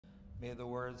May the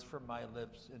words from my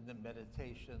lips and the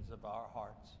meditations of our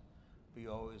hearts be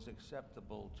always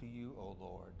acceptable to you, O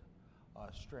Lord,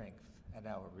 our strength and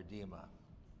our Redeemer.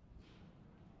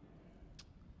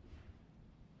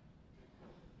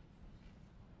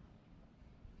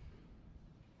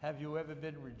 Have you ever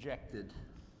been rejected?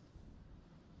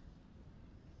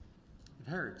 It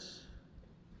hurts,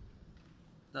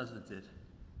 doesn't it?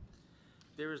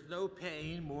 There is no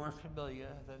pain more familiar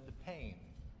than the pain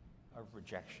of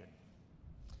rejection.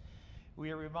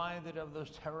 We are reminded of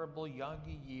those terrible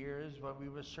younger years when we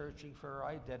were searching for our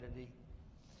identity,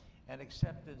 and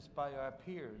acceptance by our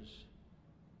peers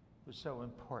was so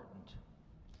important.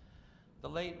 The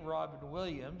late Robin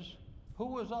Williams, who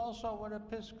was also an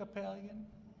Episcopalian,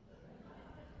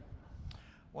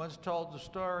 once told the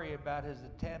story about his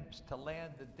attempts to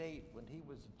land a date when he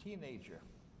was a teenager.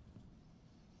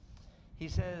 He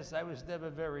says, "I was never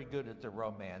very good at the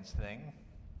romance thing.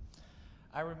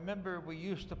 I remember we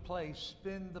used to play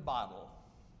spin the bottle."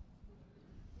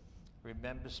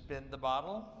 Remember spin the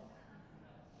bottle?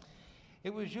 It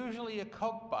was usually a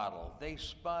Coke bottle. They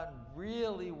spun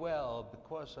really well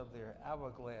because of their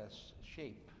hourglass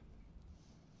shape.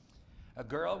 A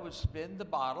girl would spin the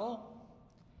bottle,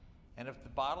 and if the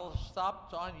bottle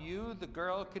stopped on you, the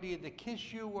girl could either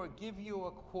kiss you or give you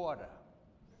a quarter.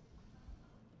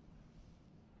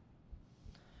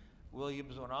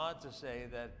 Williams went on to say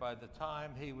that by the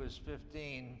time he was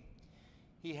 15,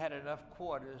 he had enough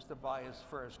quarters to buy his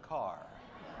first car.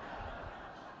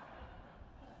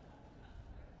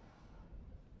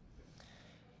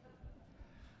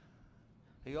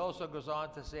 He also goes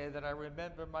on to say that I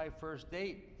remember my first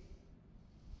date.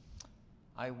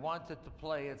 I wanted to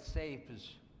play it safe,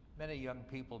 as many young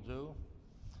people do.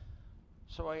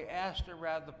 So I asked a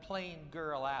rather plain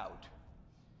girl out.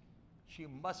 She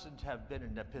mustn't have been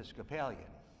an Episcopalian.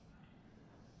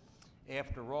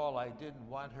 After all, I didn't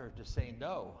want her to say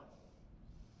no.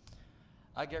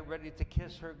 I got ready to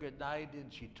kiss her goodnight,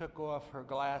 and she took off her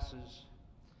glasses,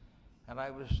 and I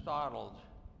was startled.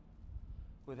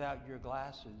 "Without your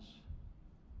glasses,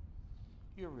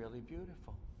 you're really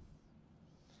beautiful."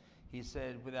 He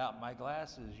said, "Without my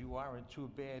glasses, you aren't too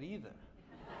bad either."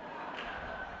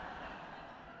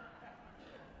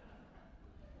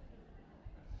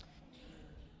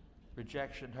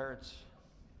 Rejection hurts.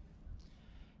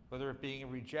 Whether it being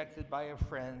rejected by a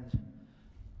friend,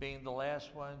 being the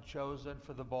last one chosen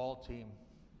for the ball team,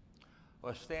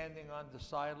 or standing on the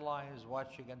sidelines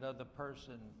watching another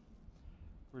person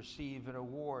receive an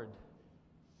award.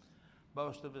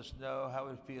 Most of us know how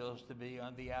it feels to be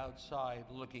on the outside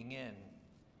looking in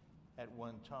at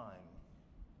one time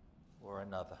or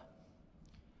another.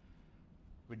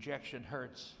 Rejection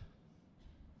hurts.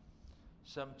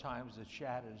 Sometimes it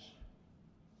shatters.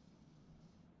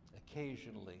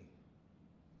 Occasionally,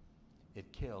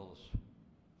 it kills.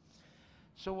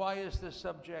 So why is this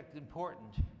subject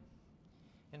important?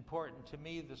 Important to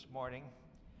me this morning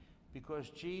because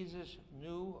Jesus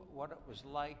knew what it was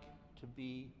like to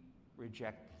be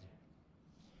rejected.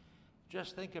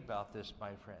 Just think about this,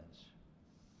 my friends.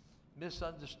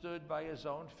 Misunderstood by his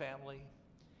own family,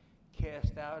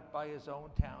 cast out by his own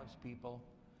townspeople,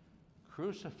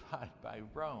 crucified by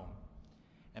Rome,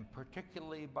 and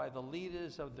particularly by the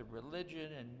leaders of the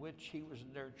religion in which he was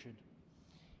nurtured.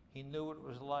 He knew what it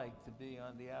was like to be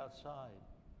on the outside,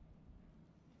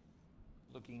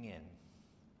 looking in.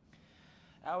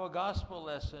 Our gospel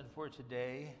lesson for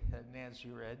today, that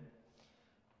Nancy read,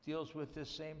 deals with this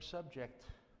same subject,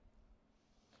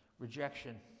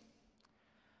 rejection.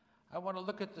 I want to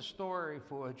look at the story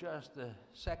for just a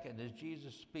second as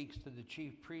Jesus speaks to the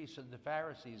chief priests and the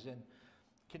Pharisees in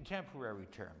contemporary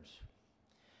terms.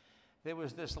 There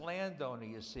was this landowner,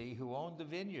 you see, who owned the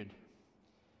vineyard.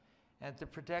 And to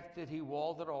protect it, he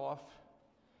walled it off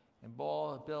and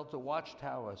built a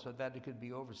watchtower so that it could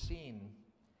be overseen.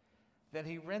 Then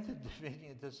he rented the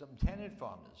vineyard to some tenant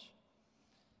farmers.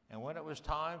 And when it was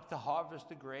time to harvest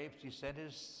the grapes, he sent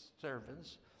his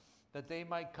servants that they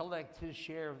might collect his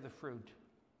share of the fruit.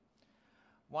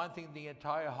 Wanting the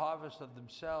entire harvest of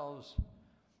themselves,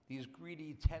 these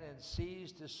greedy tenants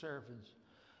seized his servants,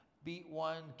 beat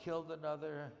one, killed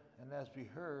another, and as we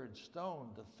heard,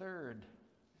 stoned the third.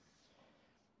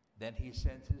 Then he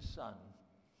sent his son,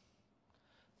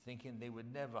 thinking they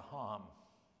would never harm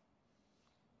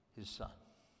his son.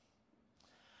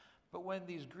 But when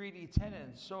these greedy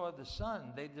tenants saw the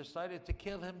son, they decided to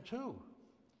kill him too.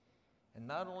 And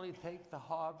not only take the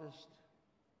harvest,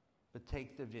 but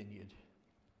take the vineyard.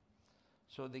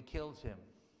 So they killed him.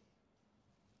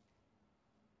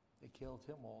 They killed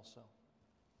him also.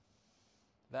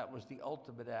 That was the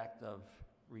ultimate act of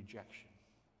rejection.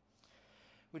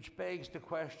 which begs the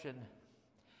question,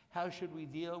 how should we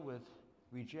deal with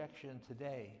rejection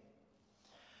today?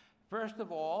 First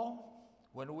of all,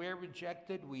 when we're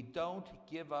rejected, we don't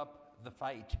give up the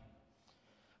fight.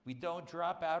 We don't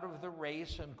drop out of the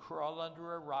race and crawl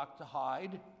under a rock to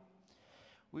hide.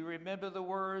 We remember the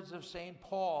words of St.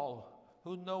 Paul,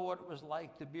 who know what it was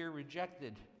like to be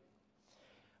rejected.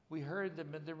 We heard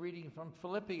them in the reading from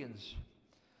Philippians.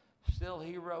 Still,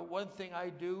 he wrote, "One thing I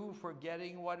do,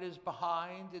 forgetting what is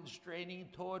behind and straining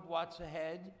toward what's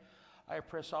ahead, I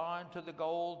press on to the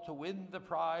goal to win the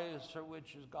prize for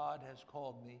which God has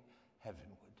called me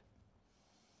heavenward."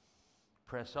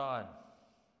 Press on.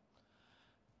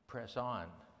 Press on.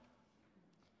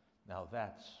 Now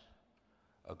that's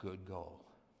a good goal.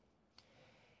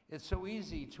 It's so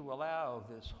easy to allow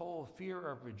this whole fear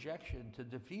of rejection to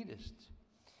defeat us,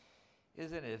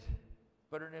 isn't it?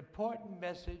 But an important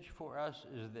message for us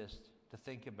is this to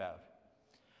think about.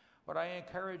 What I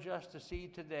encourage us to see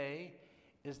today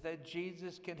is that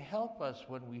Jesus can help us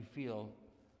when we feel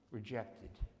rejected.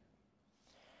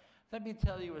 Let me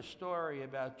tell you a story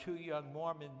about two young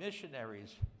Mormon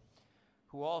missionaries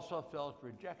who also felt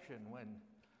rejection when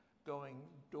going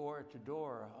door to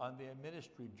door on their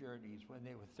ministry journeys when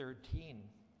they were 13.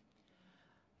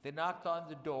 They knocked on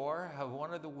the door of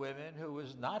one of the women who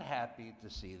was not happy to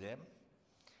see them.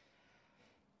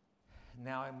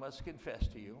 Now I must confess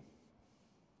to you,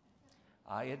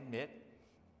 I admit,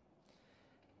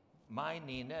 my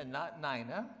Nina, not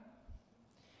Nina,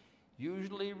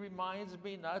 usually reminds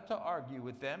me not to argue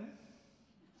with them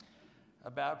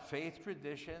about faith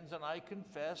traditions, and I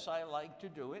confess I like to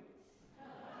do it.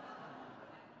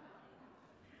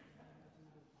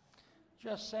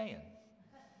 Just saying.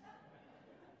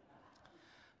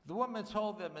 The woman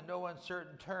told them in no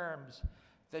uncertain terms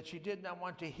that she did not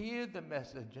want to hear the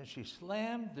message, and she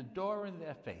slammed the door in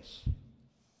their face.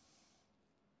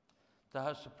 To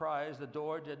her surprise, the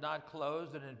door did not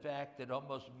close, and in fact, it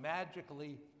almost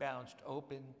magically bounced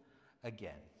open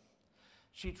again.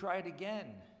 She tried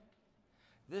again,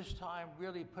 this time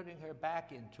really putting her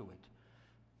back into it.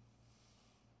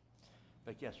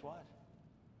 But guess what?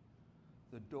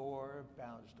 The door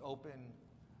bounced open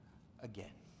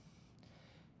again.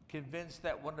 Convinced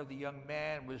that one of the young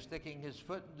men was sticking his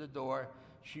foot in the door,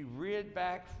 she reared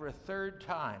back for a third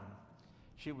time.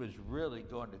 She was really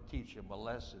going to teach him a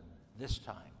lesson this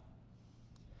time.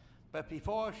 But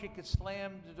before she could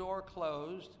slam the door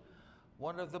closed,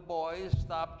 one of the boys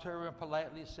stopped her and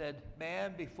politely said,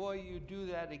 "Ma'am, before you do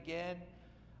that again,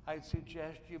 I'd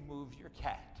suggest you move your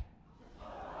cat."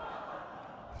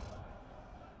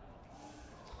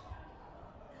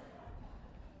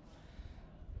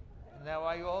 Now,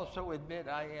 I also admit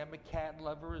I am a cat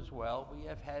lover as well. We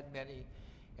have had many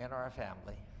in our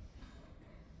family.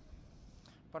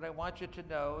 But I want you to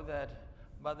know that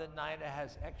Mother Nina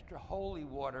has extra holy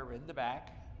water in the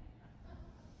back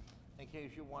in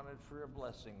case you wanted for a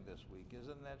blessing this week.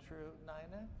 Isn't that true,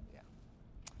 Nina? Yeah.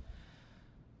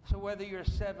 So whether you're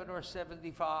 7 or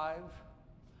 75,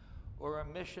 or a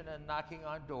mission and knocking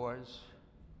on doors,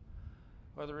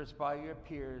 whether it's by your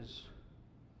peers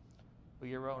or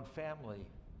your own family,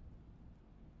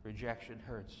 rejection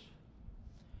hurts.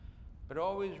 But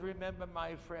always remember,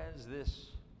 my friends,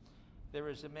 this: there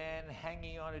is a man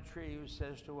hanging on a tree who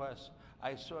says to us,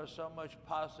 "I saw so much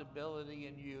possibility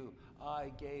in you, I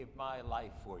gave my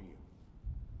life for you."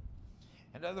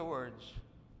 In other words,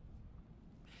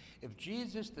 if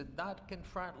Jesus did not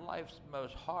confront life's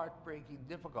most heartbreaking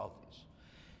difficulties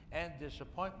and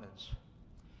disappointments,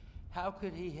 how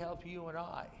could he help you and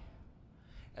I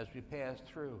as we pass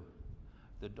through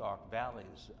the dark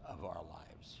valleys of our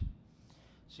lives?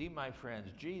 See, my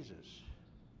friends, Jesus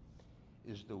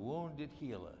is the wounded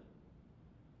healer,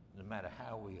 no matter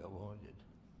how we are wounded.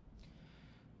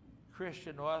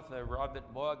 Christian author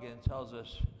Robert Morgan tells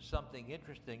us something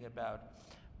interesting about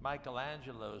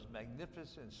Michelangelo's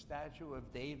magnificent statue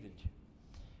of David.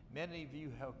 Many of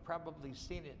you have probably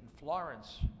seen it in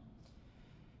Florence.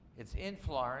 It's in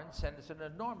Florence, and it's an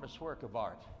enormous work of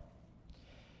art.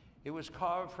 It was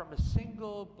carved from a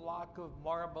single block of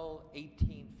marble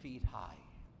 18 feet high.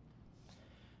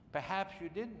 Perhaps you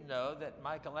didn't know that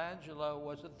Michelangelo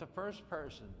wasn't the first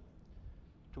person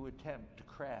to attempt to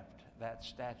craft that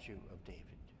statue of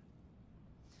David.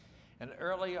 An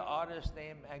earlier artist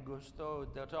named Augusto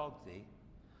Dottotti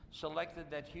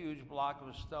selected that huge block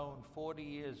of stone 40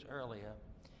 years earlier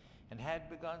and had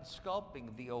begun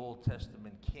sculpting the Old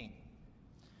Testament king.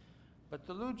 But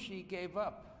Dottotti gave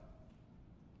up.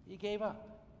 He gave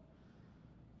up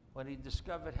when he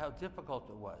discovered how difficult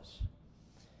it was.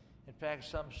 In fact,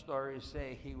 some stories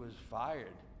say he was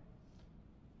fired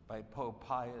by Pope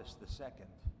Pius II.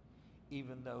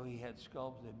 even though he had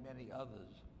sculpted many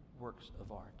others works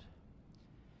of art.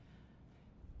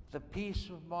 The piece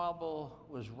of marble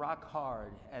was rock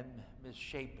hard and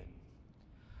misshapen.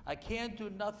 I can't do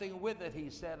nothing with it, he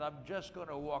said. I'm just going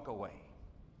to walk away.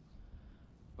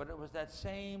 But it was that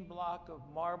same block of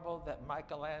marble that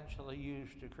Michelangelo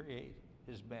used to create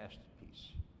his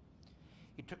masterpiece.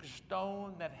 He took a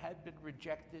stone that had been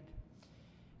rejected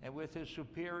and with his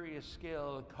superior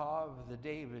skill carved the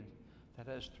David that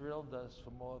has thrilled us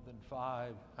for more than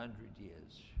 500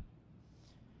 years.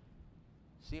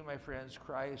 See, my friends,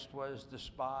 Christ was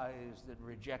despised and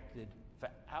rejected for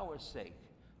our sake,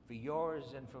 for yours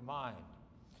and for mine.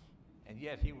 And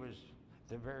yet he was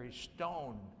the very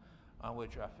stone on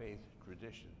which our faith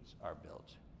traditions are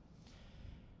built.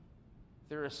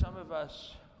 There are some of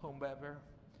us, whomever,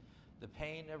 the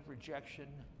pain of rejection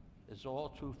is all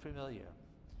too familiar.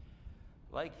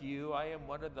 Like you, I am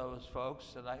one of those folks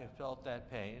that I have felt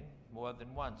that pain more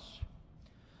than once.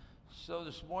 So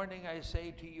this morning I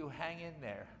say to you, hang in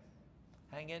there.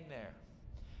 Hang in there.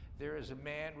 There is a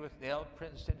man with nail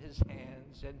prints in his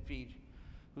hands and feet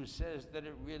who says that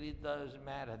it really does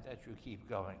matter that you keep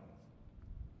going.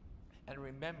 And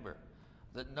remember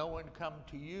that no one come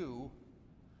to you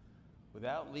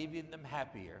without leaving them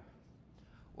happier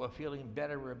or feeling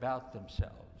better about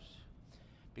themselves.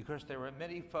 Because there are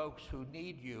many folks who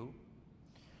need you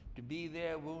to be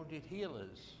their wounded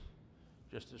healers,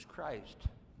 just as Christ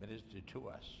ministered to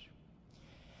us.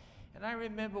 And I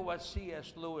remember what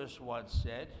C.S. Lewis once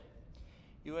said,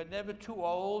 you are never too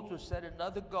old to set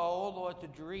another goal or to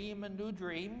dream a new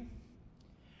dream.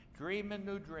 Dream a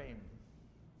new dream.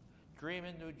 Dream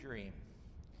a new dream.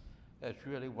 That's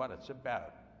really what it's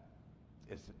about,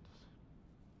 isn't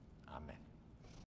it? Amen.